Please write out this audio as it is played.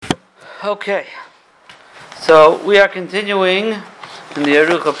Okay, so we are continuing in the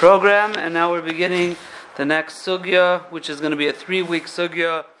Arucha program, and now we're beginning the next sugya, which is going to be a 3-week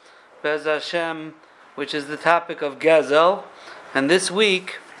sugya, Bez Hashem, which is the topic of Gezel. And this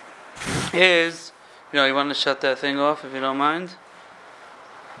week is, you want to shut that thing off if you don't mind?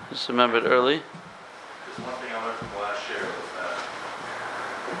 Just remember it early. There's one thing I learned from last year was that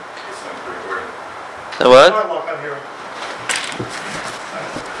it's not recording. The what?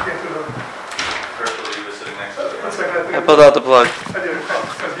 Carefully, you were sitting next to it. I pulled out the plug.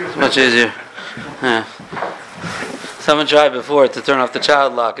 It's much easier. Yeah. Someone tried before to turn off the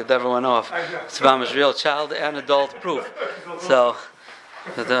child lock. It never went off. It's about real child and adult proof. So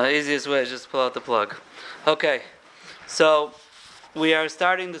the easiest way is just pull out the plug. Okay. So we are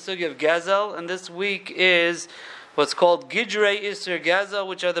starting the sugya of Gezel, and this week is what's called Gidrei Isser Gezel,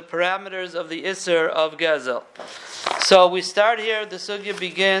 which are the parameters of the Isser of Gezel. So we start here, the sugya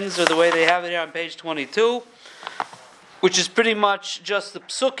begins, or the way they have it here on page 22, which is pretty much just the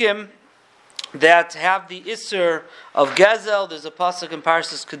psukim that have the Isser of Gezel. There's a pasuk in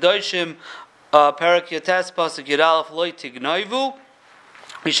Parshas Kedoshim, Parak Yates, pasuk Yud Aleph, Lo Tignoivu,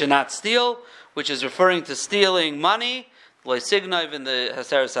 we should not steal, which is referring to stealing money. Lo Signov in the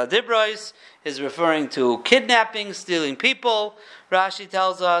Haseres HaDibros is referring to kidnapping, stealing people, Rashi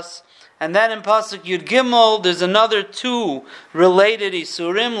tells us. And then in Pasuk Yud Gimel, there's another 2 related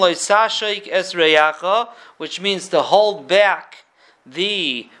Isurim, Lo Sashayik Es Reyacha, which means to hold back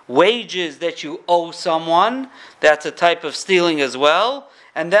the wages that you owe someone. That's a type of stealing as well.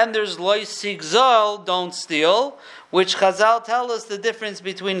 And then there's Lo Sigzal, don't steal, which Chazal tell us the difference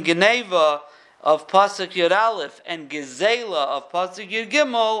between Geneva of Pasuk Yud Aleph and Gezela of Pasuk Yud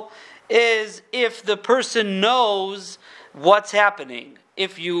Gimel is if the person knows what's happening.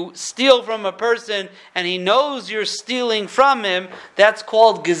 If you steal from a person and he knows you're stealing from him, that's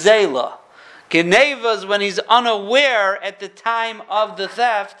called Gezela. Geneva is when he's unaware at the time of the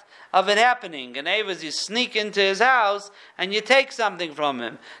theft of it happening. Geneva is you sneak into his house and you take something from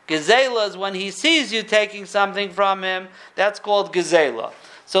him. Gezela is when he sees you taking something from him. That's called Gezela.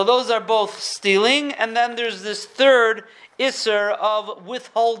 So those are both stealing, and then there's this third Isser of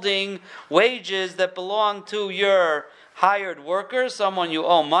withholding wages that belong to your hired worker, someone you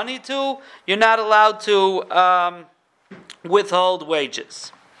owe money to. You're not allowed to withhold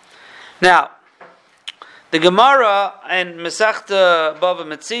wages. Now, the Gemara in Masechta Bava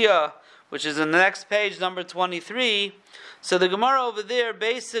Metzia, which is in the next page, number 23, so the Gemara over there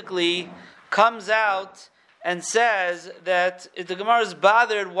basically comes out and says that if the Gemara is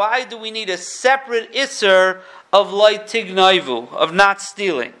bothered, why do we need a separate Isser of Lo Tignoivu, of not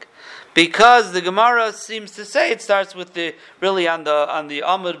stealing? Because the Gemara seems to say, it starts with the really on the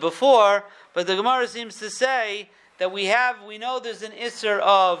Amud before, but the Gemara seems to say that we know there's an Isser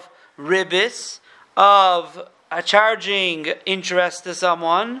of ribis, of charging interest to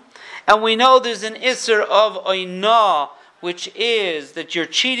someone, and we know there's an Isser of oina, which is that you're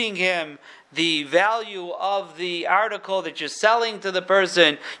cheating him the value of the article that you're selling to the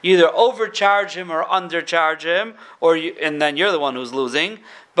person. You either overcharge him or undercharge him, and then you're the one who's losing.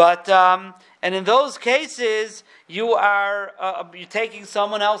 But and in those cases, you're taking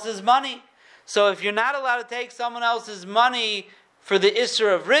someone else's money. So if you're not allowed to take someone else's money for the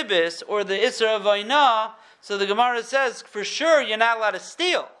Isser of Ribis or the Isser of Oina, so the Gemara says, for sure you're not allowed to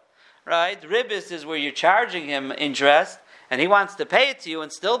steal. Right? Ribis is where you're charging him interest, and he wants to pay it to you,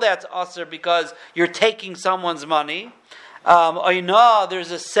 and still that's usher because you're taking someone's money. Oina,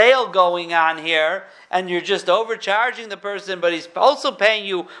 there's a sale going on here, and you're just overcharging the person, but he's also paying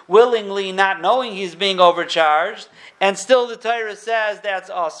you willingly, not knowing he's being overcharged, and still the Torah says that's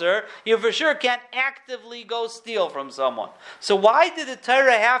usher. You for sure can't actively go steal from someone. So why did the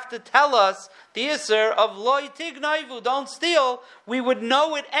Torah have to tell us the Isser of Lo Tignoivu, don't steal? We would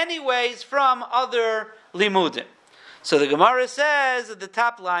know it anyways from other limudim. So the Gemara says at the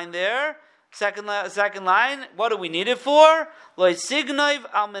top line there, second line, what do we need it for? Lo signov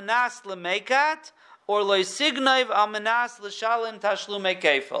al menas lemekat, or lo signov al menas l'shalim tashlumei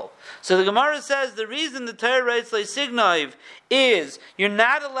kefil. So the Gemara says the reason the Torah writes lo signov is you're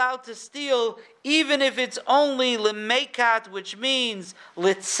not allowed to steal even if it's only lemekat, which means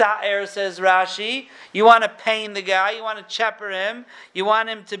litzaer, says Rashi. You want to pain the guy, you want to chepper him, you want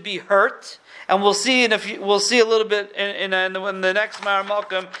him to be hurt. And we'll see a little bit in the next Mar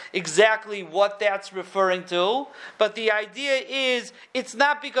Malcolm exactly what that's referring to. But the idea is, it's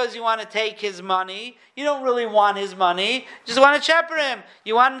not because you want to take his money. You don't really want his money. You just want to chepper him.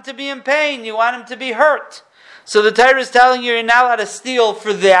 You want him to be in pain. You want him to be hurt. So the Torah is telling you you're not allowed to steal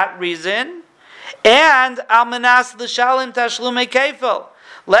for that reason. And al menas l'shalim tashlumei kefil.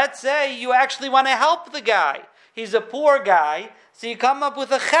 Let's say you actually want to help the guy. He's a poor guy, so you come up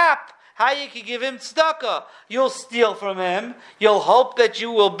with a chap. How you can give him tzedakah. You'll steal from him. You'll hope that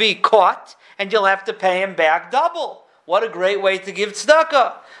you will be caught, and you'll have to pay him back double. What a great way to give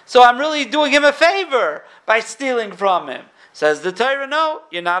tzedakah. So I'm really doing him a favor by stealing from him. Says the Torah, no,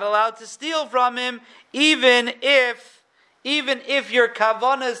 you're not allowed to steal from him, even if your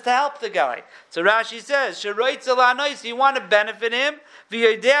kavanah is to help the guy. So Rashi says, you want to benefit him,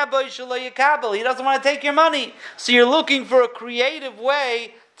 he doesn't want to take your money. So you're looking for a creative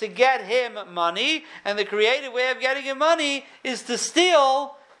way to get him money, and the creative way of getting him money is to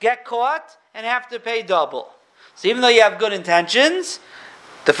steal, get caught, and have to pay double. So even though you have good intentions,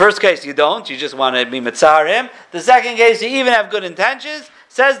 the first case you don't, you just want to be mitzar him. The second case you even have good intentions.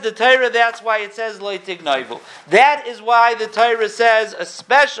 Says the Torah, that's why it says lo tignaivu. That is why the Torah says a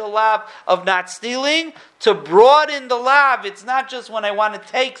special lav of not stealing, to broaden the lav. It's not just when I want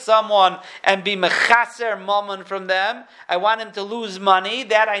to take someone and be mechaser mammon from them. I want him to lose money.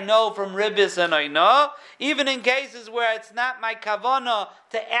 That I know from Ribbis and I know. Even in cases where it's not my kavanah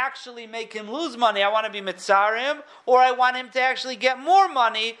to actually make him lose money, I want to be mitzarim, or I want him to actually get more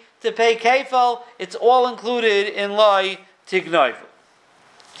money to pay kefal. It's all included in lo tignaivu.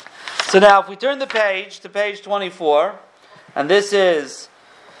 So now, if we turn the page to page 24, and this is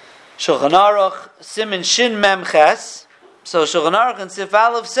Shulchan Aruch Siman Shin Mem Ches. So Shulchan Aruch in Sif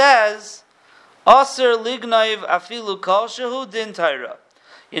Aleph says, Aser lignaiv afilu kol shehu din Torah.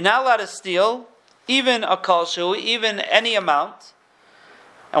 You're not allowed to steal, even a kol shehu, even any amount.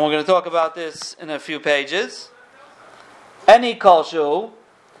 And we're going to talk about this in a few pages. Any kol shehu.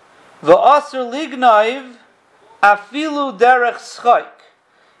 V'aser lignaiv afilu derech schayk.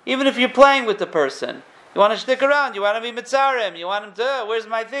 Even if you're playing with the person, you want to stick around, you want to be mitzarim, you want him to, where's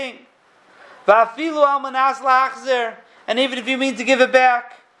my thing? Va'afilu al manas la'achzer, and even if you mean to give it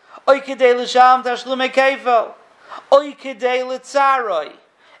back, oy kedei l'sham tashlumei kefel, oy kedei l'tzaroi.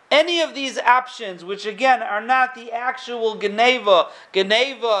 Any of these options, which again are not the actual geneva.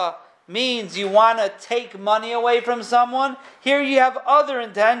 Geneva means you want to take money away from someone. Here you have other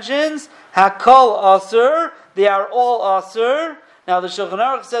intentions. Hakol asur, they are all asur. Now the Shulchan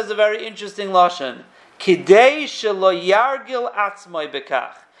Aruch says a very interesting lashon. Kidei shelo yargil atzmai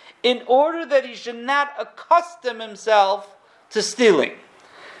bekach. In order that he should not accustom himself to stealing.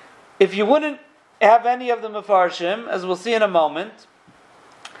 If you wouldn't have any of the mefarshim, as we'll see in a moment,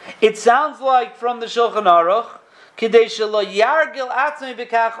 it sounds like from the Shulchan Aruch, Kidei shelo yargil atzmai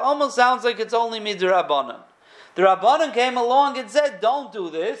bekach almost sounds like it's only midrabanan. The Rabbanan came along and said, don't do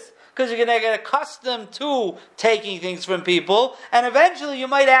this, because you're going to get accustomed to taking things from people, and eventually you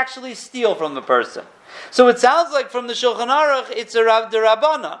might actually steal from the person. So it sounds like from the Shulchan Aruch, it's a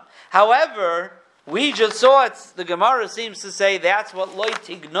Rabbanan. However, we just saw it, the Gemara seems to say that's what lo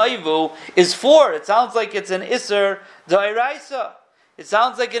tignaivu is for. It sounds like it's an Isser D'Oraisa. It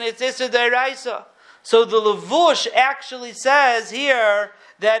sounds like it's Isser D'Oraisa. So the Levush actually says here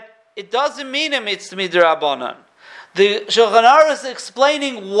that it doesn't mean a mitzvah midrabanan. The Shulchan Aruch is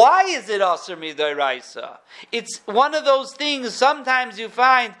explaining why is it Asur Midoraisa. It's one of those things sometimes you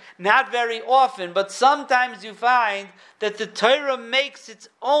find, not very often, but sometimes you find that the Torah makes its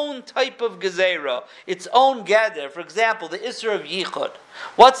own type of gezerah, its own gather. For example, the Isser of Yichud.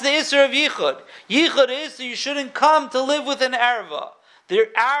 What's the Isser of Yichud? Yichud is so you shouldn't come to live with an erva. There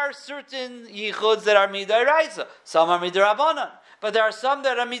are certain Yichuds that are Midoraisa. Some are Midorabanan. But there are some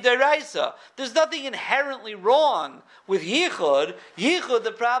that are midaraisa. There's nothing inherently wrong with yichud. Yichud,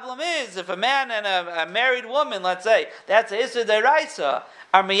 the problem is, if a man and a married woman, let's say, that's a issa deraisa,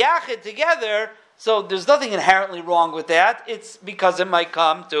 are miyachid together, so there's nothing inherently wrong with that. It's because it might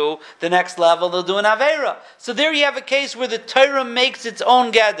come to the next level, they'll do an avera. So there you have a case where the Torah makes its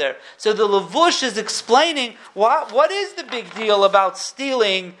own gather. So the Levush is explaining what is the big deal about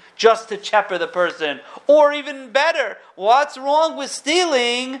stealing just to chepper the person? Or even better, what's wrong with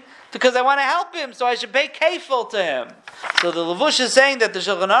stealing because I want to help him, so I should pay kefil to him? So the Levush is saying that the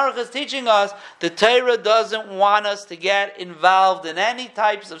Shulchan Aruch is teaching us the Torah doesn't want us to get involved in any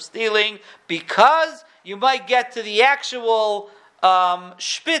types of stealing because you might get to the actual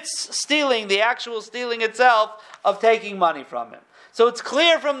spitz stealing, the actual stealing itself of taking money from him. So it's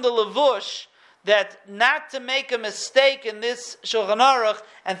clear from the Levush that not to make a mistake in this Shulchan Aruch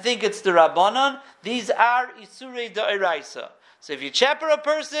and think it's the Rabbanon. These are Isurei D'Oraisa. So if you chepper a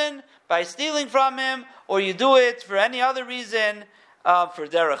person by stealing from him, or you do it for any other reason, for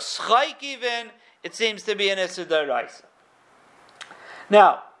derech schayk even, it seems to be an Isur D'Oraisa.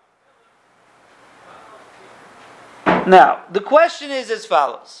 Now, the question is as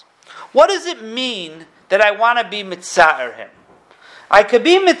follows. What does it mean that I want to be mitza'er him? I could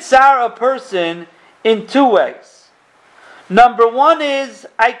be mitzar a person in two ways. Number one is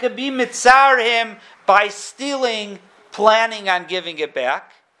I could be mitzar him by stealing, planning on giving it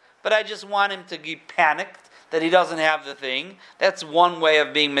back, but I just want him to be panicked that he doesn't have the thing. That's one way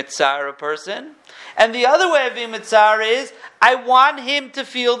of being mitzar a person. And the other way of being mitzar is I want him to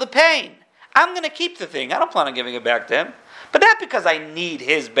feel the pain. I'm going to keep the thing. I don't plan on giving it back to him. But not because I need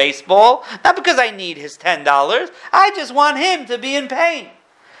his baseball, not because I need his $10. I just want him to be in pain.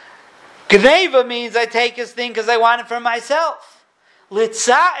 Gneva means I take his thing because I want it for myself.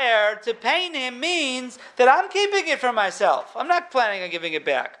 Litza'er, to pain him, means that I'm keeping it for myself. I'm not planning on giving it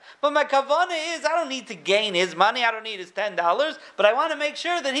back. But my kavanah is I don't need to gain his money, I don't need his $10, but I want to make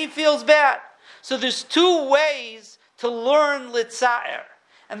sure that he feels bad. So there's two ways to learn litza'er.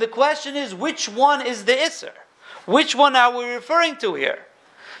 And the question is, which one is the isser? Which one are we referring to here?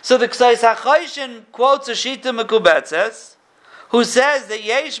 So the Ksais HaChayshin quotes a Shita Mekubetzes, who says that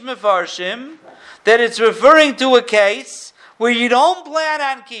Yesh Mefarshim, that it's referring to a case where you don't plan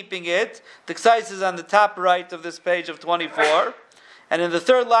on keeping it. The Ksais is on the top right of this page of 24. And in the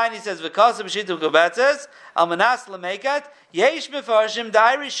third line he says, V'kasam Shita Mekubetzes, Al-Manas L'Mekat, Yesh Mefarshim,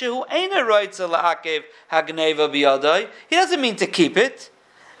 Dairi Shehu Eina Roitza La'akev Hagneva Biyadai. He doesn't mean to keep it.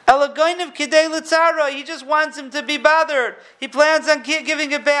 He just wants him to be bothered. He plans on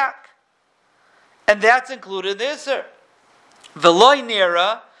giving it back. And that's included in the Isser. Veloy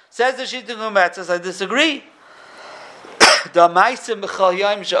Nira says the Shita Mekubetzes, I disagree. Says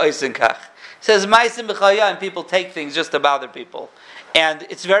Maisim B'chalayim, people take things just to bother people. And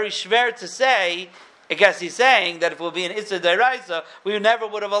it's very schwer to say, I guess he's saying that if it would be an Isser D'Oraisa, we never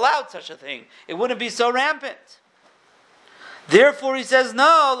would have allowed such a thing. It wouldn't be so rampant. Therefore, he says,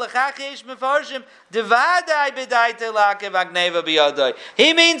 no,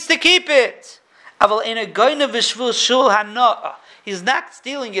 he means to keep it. He's not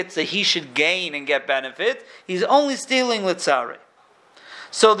stealing it so he should gain and get benefit. He's only stealing litzari.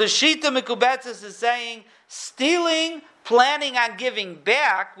 So the Shita Mekubetzes is saying, stealing, planning on giving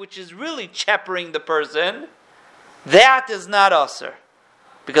back, which is really cheppering the person, that is not usher.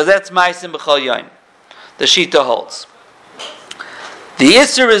 Because that's Maisim B'chol Yom. The Shita holds. The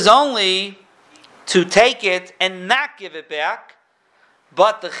Isser is only to take it and not give it back,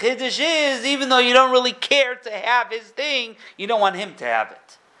 but the Chiddush is, even though you don't really care to have his thing, you don't want him to have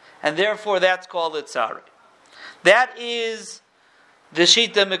it. And therefore that's called Itzari. That is the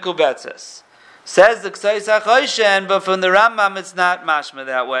Shita Mekubetzes. Says the Ksais HaChayshin, but from the Rambam it's not mashma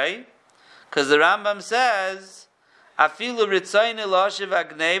that way, because the Rambam says, Afilu Ritzayin Eloshiv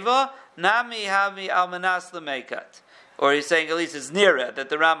Agneva, Nami Hami Almanas L'Meikat. Or he's saying, at least it's nearer, that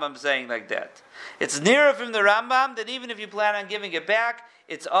the Rambam is saying like that. It's nearer from the Rambam that even if you plan on giving it back,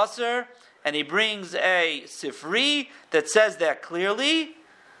 it's usher, and he brings a sifri that says that clearly.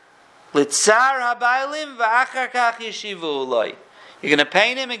 Litzar habaylim v'achar kach yeshivu uloi. You're going to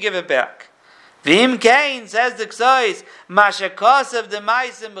pay him and give it back. V'im kain, says the Ksais, mashakasav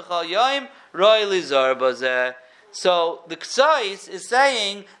demaisim b'chal yoim, roi lizar bazeh. So the Ksais is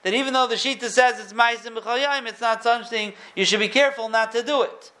saying that even though the Shita says it's Maisim B'chol Yom, it's not something, you should be careful not to do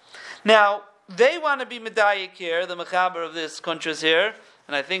it. Now, they want to be Medayik here, the Mechaber of this Kuntras here,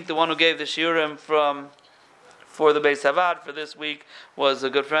 and I think the one who gave the Shiurim for the Beis Havad for this week was a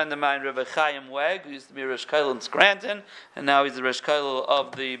good friend of mine, Rabbi Chaim Weg, who used to be Rosh Kollel in Scranton, and now he's the Rosh Kollel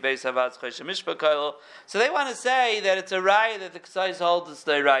of the Beis Havad's Choshen Mishpah Kollel. So they want to say that it's a raya that the Ksais holds it's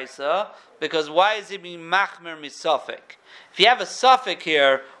the Raisa, because why is it being machmer misafik? If you have a suffix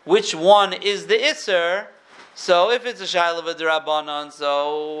here, which one is the Isser? So if it's a Shailav of D'Rabbanan,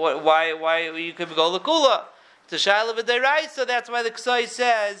 so why you could go L'Kula? It's a Shailav of D'Raisa, that's why the Ksai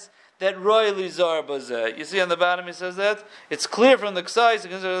says that Roy Lizar Bazeh. You see on the bottom he says that? It's clear from the Ksai, it's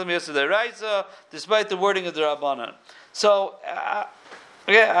considered D'Raisa, despite the wording of D'Rabbanan. So,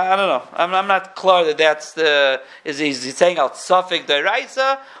 okay, I don't know. I'm not clear that that's the. Is he saying out suffix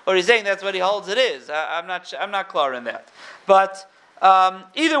D'Raisa, or he's saying that's what he holds it is? I'm not clear in that. But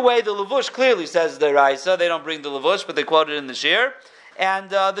either way, the Levush clearly says D'Raisa. They don't bring the Levush, but they quote it in the Shir.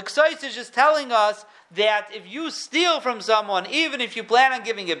 And the Ksais is just telling us that if you steal from someone, even if you plan on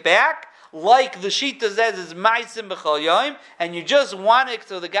giving it back, like the Shita says is Maisim B'chol Yom, and you just want it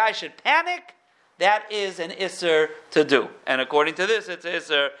so the guy should panic, that is an Isser to do. And according to this, it's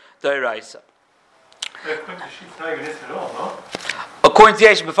Isser D'Oraisa. According to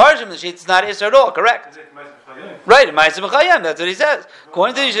Yesh Mefarshim, the Shita is not Isser at all, correct? Right, Maisim B'chol Yom, that's what he says.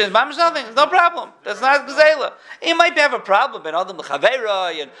 According to the Shita, it's nothing, it's no problem. That's not Gazela. He might have a problem, but other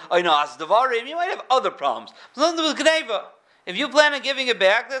Mechaveira and Asdavarim, you might have other problems. There's nothing with Gneva. If you plan on giving it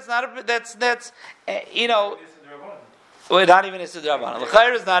back, that's not a, that's Well, not even Issa D'Rabbanan.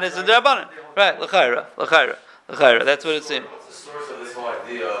 L'chayra is not Issa D'Rabbanan. Right, l'chayra. That's what it seems. What's the source of this whole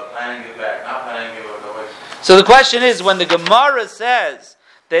idea of planning it back, not planning it back? So the question is, when the Gemara says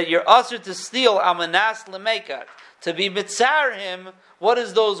that you're usher to steal amanas lemekat, to be mitzar him, what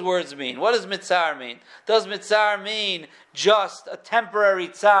does those words mean? What does mitzar mean? Does mitzar mean just a temporary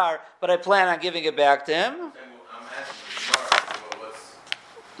tsar, but I plan on giving it back to him? I'm asking the Gemara,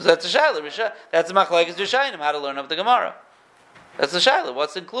 So that's a shayla. That's a machlekes Rishonim, how to learn of the Gemara. That's the shayla.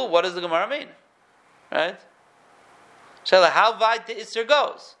 What's included? What does the Gemara mean? Right? Shayla, how wide the Isser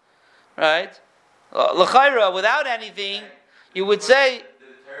goes? Right? L'chayra, without anything, you would say. Did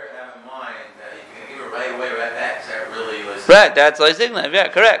the Torah have in mind that you can give it right away right back? Is that really like? Right, that's Lysignav. Yeah,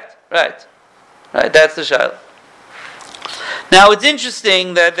 correct. Right, that's the shayla. Now it's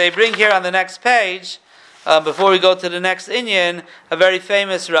interesting that they bring here on the next page, before we go to the next inyan, a very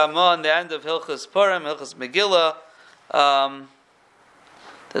famous Ramah on the end of Hilchos Purim, Hilchos Megillah,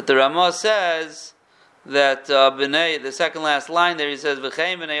 that the Ramah says that b'nei, the second last line there, he says,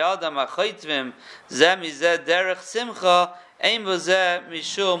 "V'chein b'nei adam achoitvim zeh mizeh derech simcha ein b'zeh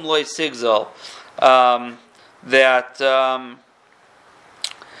mishum loy sigzol." That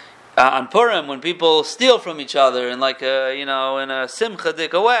on Purim, when people steal from each other in like a, in a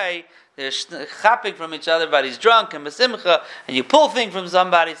simcha-dik way, they're chapping from each other, but he's drunk and besimcha, and you pull things from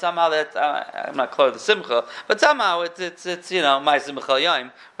somebody, somehow that, I'm not close to simcha, but somehow it's my simcha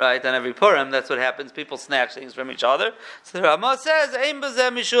yom, right? On every Purim, that's what happens. People snatch things from each other. So the Ramah says, Ein b'zeh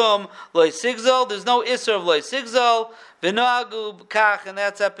mishum loy sigzol, there's no isser of loy sigzol, v'noagu kach, and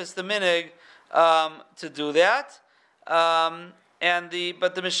that's episteminig, to do that.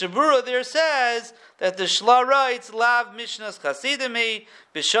 But the Mishabura there says that the Shla writes, Lav Mishnas Chasidimi,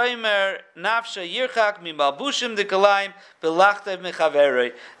 B'shoimer Nafsha Yirchak, Mimalbushim Dekalayim, B'lachtev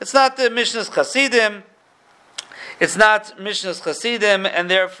Mechaveri. It's not the Mishnas Chasidim, and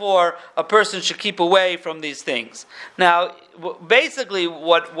therefore a person should keep away from these things. Now, basically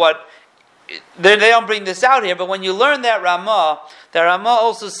they don't bring this out here, but when you learn that Ramah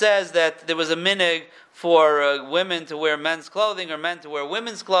also says that there was a minig for women to wear men's clothing or men to wear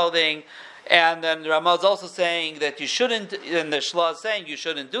women's clothing, and then the Ramah is also saying that you shouldn't, and the Shla is saying you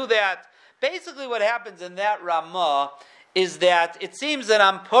shouldn't do that. Basically what happens in that Ramah is that it seems that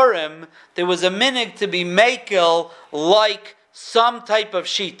on Purim there was a minig to be makel like some type of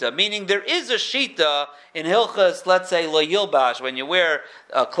shita, meaning there is a shita in Hilchas, let's say lo yilbash, when you wear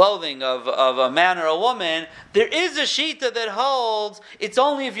clothing of a man or a woman, there is a shita that holds it's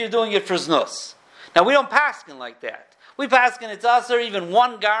only if you're doing it for znus. Now we don't paskin like that. We paskin it's usher, even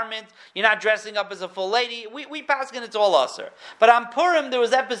one garment, you're not dressing up as a full lady, we paskin it's all usher. But on Purim there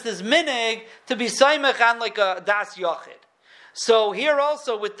was this minig to be saimech on like a das yochid. So here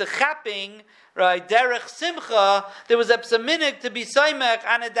also with the chapping, right, derech simcha, there was a minig to be saimech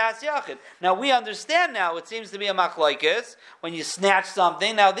on a das yachid. Now we understand now, it seems to be a machlokes, when you snatch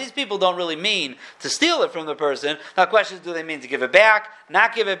something, now these people don't really mean to steal it from the person. Now the question is, do they mean to give it back,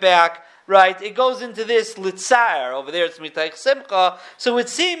 not give it back? Right, it goes into this litzar, over there it's mitayich simcha, so it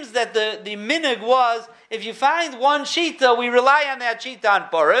seems that the minig was, if you find one shita, we rely on that shita on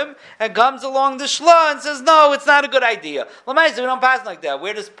Purim, and comes along the Shla and says, no, it's not a good idea. L'maisa, we don't pass like that.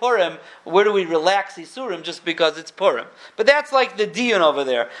 Where do we relax Isurim just because it's Purim? But that's like the diyon over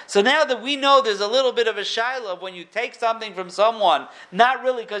there. So now that we know there's a little bit of a shaila of when you take something from someone, not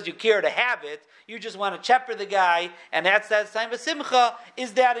really because you care to have it, you just want to chepper the guy, and that's that time of simcha,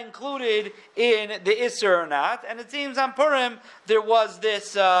 is that included in the Isser or not? And it seems on Purim there was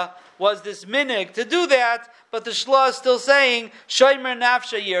this minig to do that, but the Shla is still saying, Shomer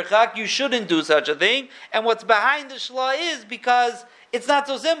nafsha yirchak, you shouldn't do such a thing. And what's behind the Shla is because it's not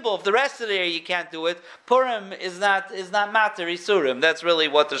so simple. If the rest of the year you can't do it, Purim is not matter isurim. That's really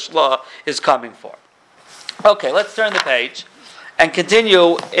what the Shla is coming for. Okay, let's turn the page and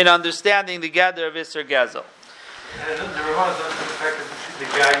continue in understanding the gather of Isser Gezel. And the Ramah doesn't affect the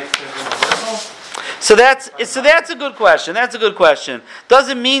guy is universal? So that's a good question. That's a good question.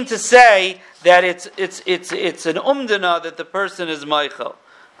 Doesn't mean to say that it's an umdana that the person is Michael.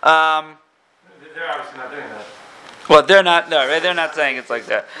 They're obviously not doing that. Well, they're not. No, right? They're not saying it's like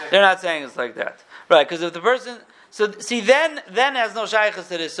that. They're not saying it's like that, right? Because if the person, then has no shaykhs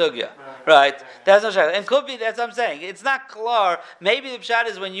to the sugya, right? That's no shaykhs, and could be that's what I'm saying. It's not klar. Maybe the pshat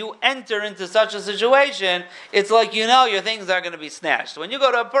is when you enter into such a situation, it's like your things are going to be snatched. When you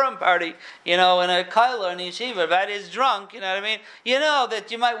go to a Purim party, in a kaila or in a yeshiva, that is drunk. You know what I mean? You know that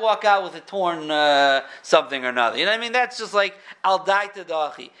you might walk out with a torn something or another. You know what I mean? That's just like al daita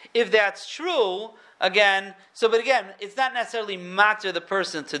dachi. If that's true. again, but again, it's not necessarily matter the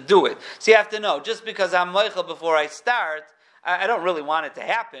person to do it. So you have to know, just because I'm moichel before I start, I don't really want it to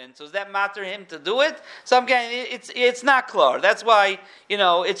happen. So does that matter him to do it? So I'm getting it's not clear. That's why,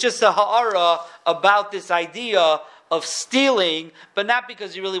 it's just a ha'ara about this idea of stealing, but not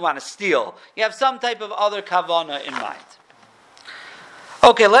because you really want to steal. You have some type of other kavana in mind.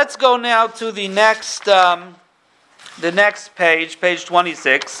 Okay, let's go now to the next page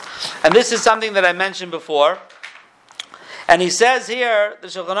 26. And this is something that I mentioned before. And he says here, the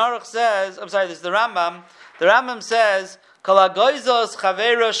Shulchan Aruch says, this is the Rambam. The Rambam says,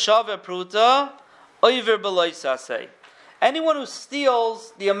 anyone who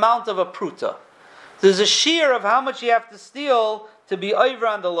steals the amount of a pruta, there's a shear of how much you have to steal to be over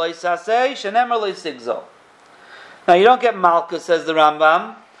on the loisasei, shenemer loisigzol. Now you don't get malchus, says the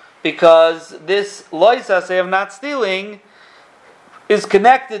Rambam, because this loisasei of not stealing is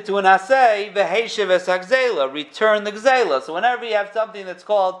connected to an asei v'heishev esagzela, return the gzela. So whenever you have something that's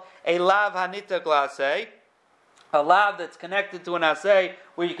called a lav hanita glasei, a lav that's connected to an asay,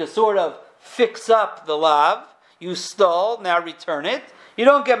 where you can sort of fix up the lav, you stole, now return it. You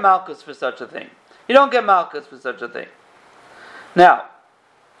don't get malchus for such a thing. Now,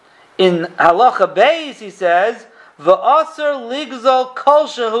 in halacha beis, he says, "V'aser ligzol kol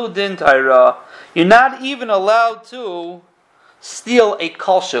shehu din taira." You're not even allowed to steal a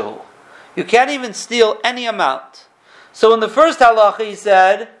kol shehu. You can't even steal any amount. So in the first halacha, he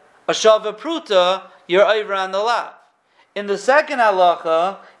said, "A shava pruta." You're over on the lav. In the second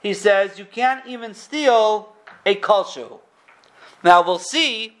halacha, he says you can't even steal a kol shehu. Now we'll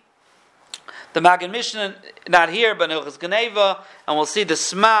see the Magen Mishnah, not here, but in Hilchos Geneva, and we'll see the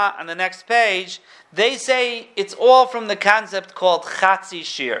Sma on the next page. They say it's all from the concept called chatzi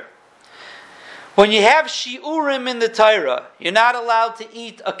shir. When you have shiurim in the Torah, you're not allowed to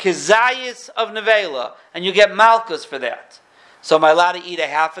eat a kezayis of nevela, and you get malchus for that. So am I allowed to eat a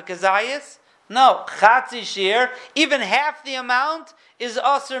half a kezayis? No, chatzi shir, even half the amount is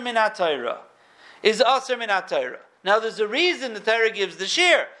aser min ha-Torah. Now there's a reason the Torah gives the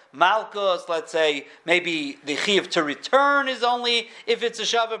shir. Malchus, let's say, maybe the chiv to return is only if it's a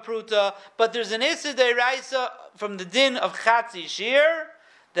shava pruta, but there's an issa deiraisa from the din of chatzi shir,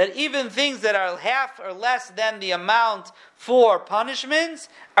 that even things that are half or less than the amount for punishments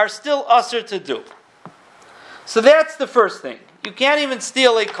are still aser to do. So that's the first thing. You can't even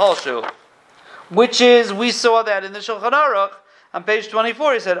steal a kol shehu. Which is, we saw that in the Shulchan Aruch, on page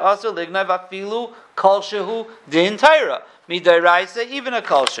 24, he said, Aser lignav afilu kol shehu din taira. Midaraisa, even a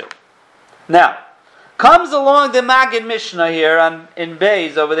kol shehu. Now, comes along the Magen Mishnah here in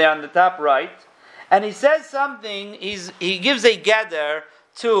Beis, over there on the top right, and he says something, he gives a gather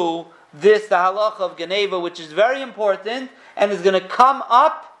to this, the halacha of Geneva, which is very important, and is going to come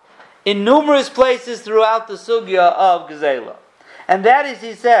up in numerous places throughout the sugya of Gezela. And that is,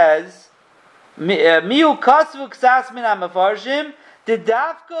 he says, Miu kasvu ksas min ha-mefarshim,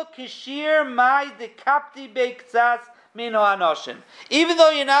 dedavko kishir mai dekapti be ksas min ha-anoshim. Even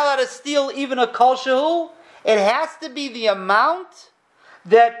though you're not allowed to steal even a kol shehu, it has to be the amount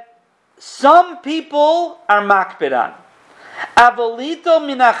that some people are makpid on. Avolito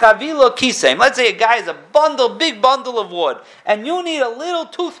min ha-chavilo kisem. Let's say a guy has a big bundle of wood, and you need a little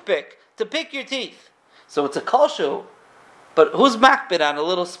toothpick to pick your teeth. So it's a kol shehu. But who's makbid on a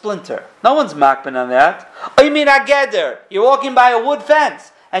little splinter? No one's makbid on that. Oh, you mean ageder? You're walking by a wood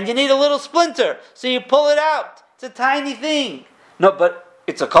fence and you need a little splinter, so you pull it out. It's a tiny thing. No, but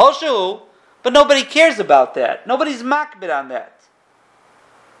it's a kol shehu, but nobody cares about that. Nobody's makbid on that.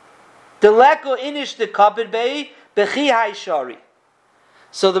 Deleko inish de kabed bei bechi haishari.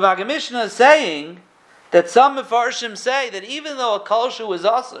 So the Magen Mishnah is saying that some Mefarshim say that even though a kol shehu is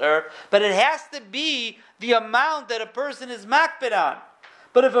aser, but it has to be the amount that a person is makbid on.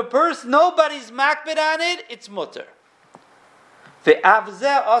 But if nobody's makbid on it, it's mutter. But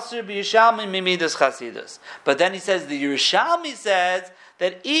then he says, the Yerushalmi says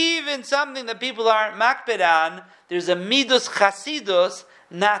that even something that people aren't makbid on, there's a midus chasidus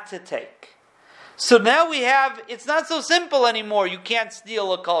not to take. So now we have, it's not so simple anymore, you can't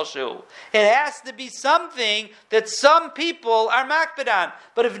steal a kol shehu. It has to be something that some people are makbid on.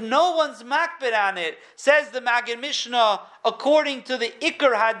 But if no one's makbid on it, says the Magen Mishnah, according to the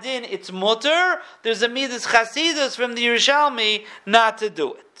Ikar Hadin, it's mutter, there's a midas chasidus from the Yerushalmi not to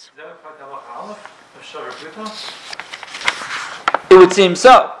do it. It would seem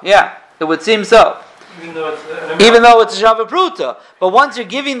so, yeah, it would seem so. Even though it's a Shava Pruta. But once you're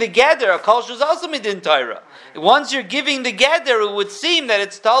giving the gather, a kol shehu is also midin Torah. Once you're giving the gather, it would seem that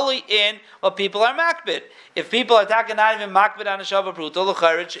it's totally in what people are makbid. If people are talking not even makbid on a Shava Pruta,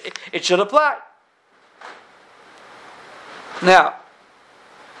 it should apply. Now,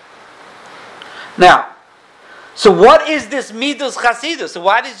 so what is this Midas Chasidus? So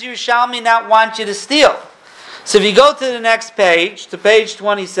why does Yerushalmi not want you to steal? So if you go to the next page, to page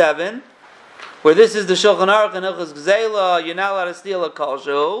 27, where this is the Shulchan Aruch and Hilchos Gzeila, you're not allowed to steal a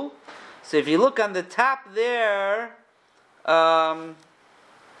kolshu. So if you look on the top there,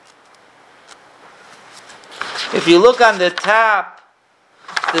 if you look on the top,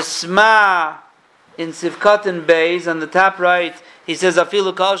 the Sma in Sivkatan Beis, on the top right, he says,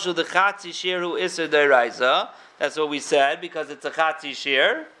 Afilu kolshu the chatzi shiru iser deiraisa. That's what we said, because it's a chatzi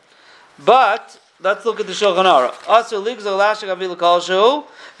shir. But let's look at the Shulchan Aruch. Also, ligzol lashik afilu kolshu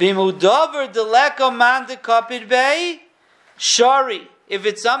v'mudavar deleko man dekapid bei shari. If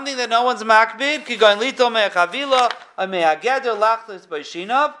it's something that no one's makbid, kigoin lito me'achavila or me'ageder lachlis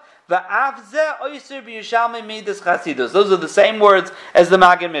b'shinov v'avze oiser b'yushalmi midas chasidus. Those are the same words as the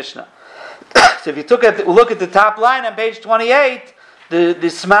Maggid Mishnah. So if you look at the top line on page 28, the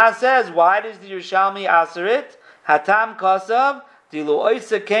Sma says, why does the Yerushalmi answer it? Hatam kasav dilu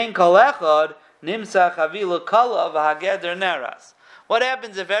oisa kein kol echad nimsa chavila kala v'hageder neras. What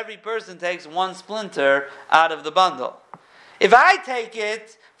happens if every person takes one splinter out of the bundle? If I take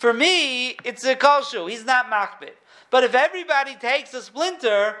it, for me, it's a kolshu. He's not makbid. But if everybody takes a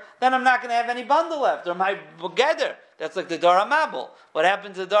splinter, then I'm not going to have any bundle left, or my geder. That's like the Dor HaMabul. What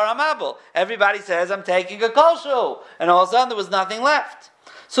happened to the Dor HaMabul? Everybody says, I'm taking a kolshu. And all of a sudden, there was nothing left.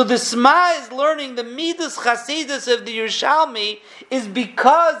 So the Sma is learning the Midas Chasidus of the Yerushalmi is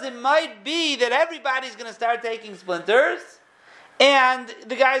because it might be that everybody's going to start taking splinters, and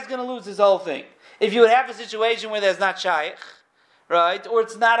the guy's going to lose his whole thing. If you would have a situation where there's not shaykh, right, or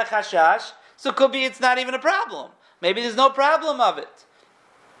it's not a chashash, so it could be it's not even a problem. Maybe there's no problem of it.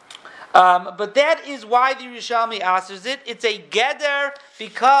 But that is why the Yerushalmi answers it. It's a geder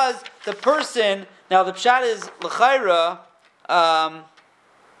because the person, now the pshat is l'chayra,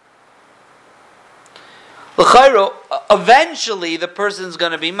 eventually the person's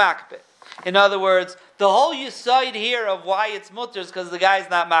going to be makbid. In other words, the whole yesod here of why it's mutter is because the guy's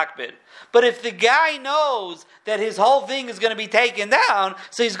not makbid. But if the guy knows that his whole thing is going to be taken down,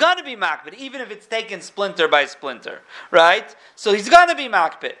 so he's going to be makbid, even if it's taken splinter by splinter, right? So he's going to be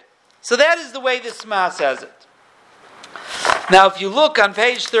makbid. So that is the way the Sma says it. Now, if you look on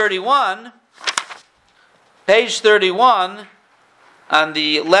page 31, on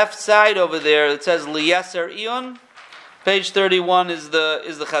the left side over there, it says Liyeser Iyun. Page 31 is the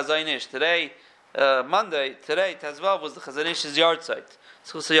Chazon Ish. Today, Monday, Tazvav was the Chazon Ish's yard site.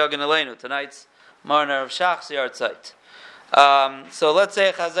 Tonight's Marner of Shach's yard site. So let's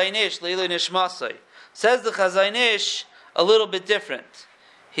say Chazon Ish, Leilu Nishmasai. Says the Chazon Ish a little bit different.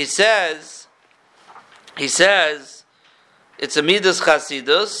 He says, it's a Midas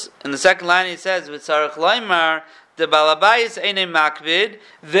Chasidus. In the second line he says, V'tzarech Laimar, the Balabayis Einei Makbid,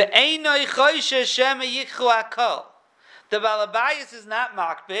 V'einoi Choyshe Shema Yikchu Akol. The Balabayis is not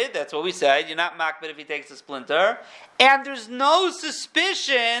makbid, that's what we said, you're not makbid if he takes a splinter, and there's no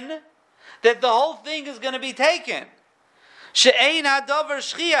suspicion that the whole thing is going to be taken. She'ein hadavar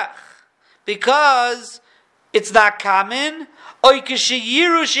shchiach, because it's not common, or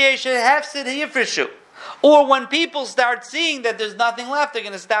when people start seeing that there's nothing left, they're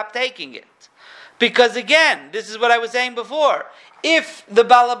going to stop taking it. Because again, this is what I was saying before, if the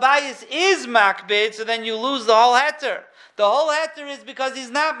Balabayis is makbid, so then you lose the whole heter. The whole heter is because he's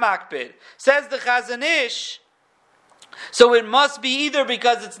not makbid. Says the Chazon Ish, so it must be either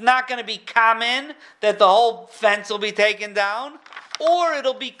because it's not going to be common that the whole fence will be taken down, or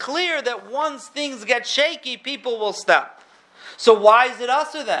it'll be clear that once things get shaky, people will stop. So why is it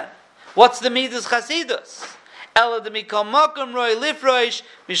also then? What's the Midas Chasidus? Ela demikol makom roi lifroish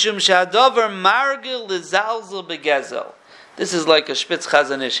mishum shadover margil lizalzel begezel. This is like a Spitz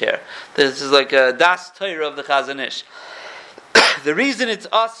Chazon Ish here. This is like a Das Torah of the Chazon Ish. The reason it's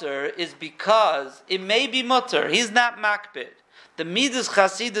Aser is because it may be mutter. He's not makbid. The Midas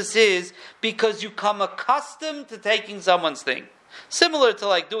Chasidus is because you come accustomed to taking someone's thing. Similar to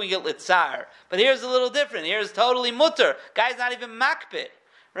like doing it litzar. But here's a little different. Here's totally mutter. Guy's not even makbid.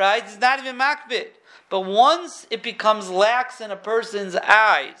 Right? He's not even makbid. But once it becomes lax in a person's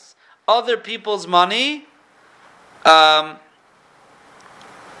eyes, other people's money,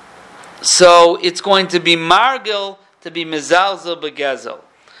 so it's going to be margil, to be mezalzel begezel.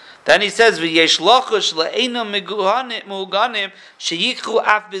 Then he says, "V'yesh lochush le'eino meguganim sheyikhu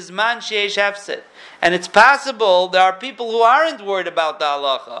af bizman sheyesh hefsed." And it's possible there are people who aren't worried about the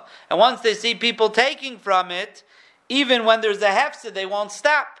halacha, and once they see people taking from it, even when there's a hefsed, they won't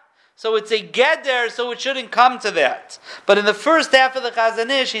stop. So it's a geder, so it shouldn't come to that. But in the first half of the Chazon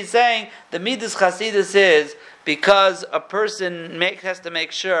Ish, he's saying the midas chasidus is because a person has to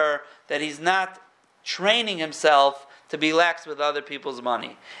make sure that he's not training himself to be lax with other people's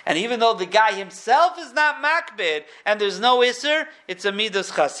money. And even though the guy himself is not makbid and there's no isser, it's a midas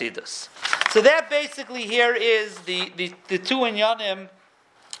chasidus. So that basically here is the two inyanim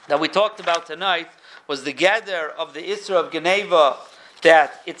that we talked about tonight, was the gather of the isser of Geneva,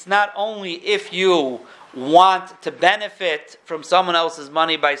 that it's not only if you want to benefit from someone else's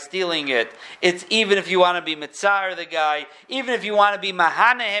money by stealing it, it's even if you want to be mitzar the guy, even if you want to be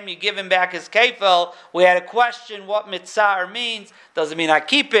mahanahem, you give him back his kefel. We had a question what mitzar means. Does it mean I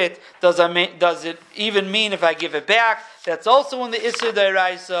keep it? Does it even mean if I give it back? That's also in the Isser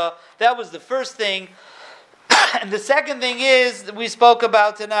D'Oraisa. That was the first thing. And the second thing is, that we spoke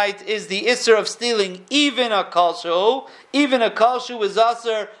about tonight, is the Isser of stealing even a kalshu. Even a kalshu is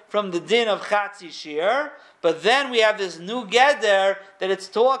usher from the din of Chatzi Shir. But then we have this new geder that it's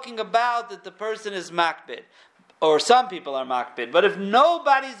talking about that the person is makbid. Or some people are makbid. But if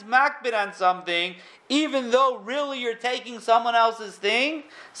nobody's makbid on something, even though really you're taking someone else's thing,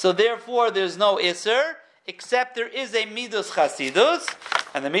 so therefore there's no Isser, except there is a midas chasidus.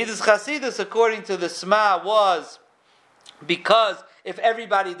 And the midas chasidus, according to the Sma, was because if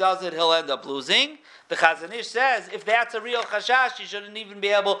everybody does it, he'll end up losing. The Chazon Ish says, if that's a real chashash, you shouldn't even be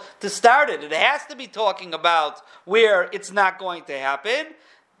able to start it. It has to be talking about where it's not going to happen.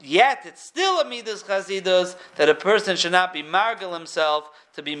 Yet, it's still a midas chasidus that a person should not be margel himself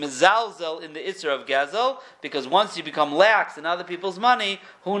to be mezalzel in the Isser of Gezel, because once you become lax in other people's money,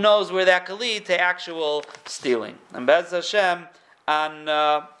 who knows where that could lead to actual stealing. And Be'ez Hashem,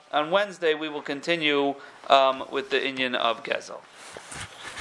 on Wednesday we will continue with the inyan of Gezel.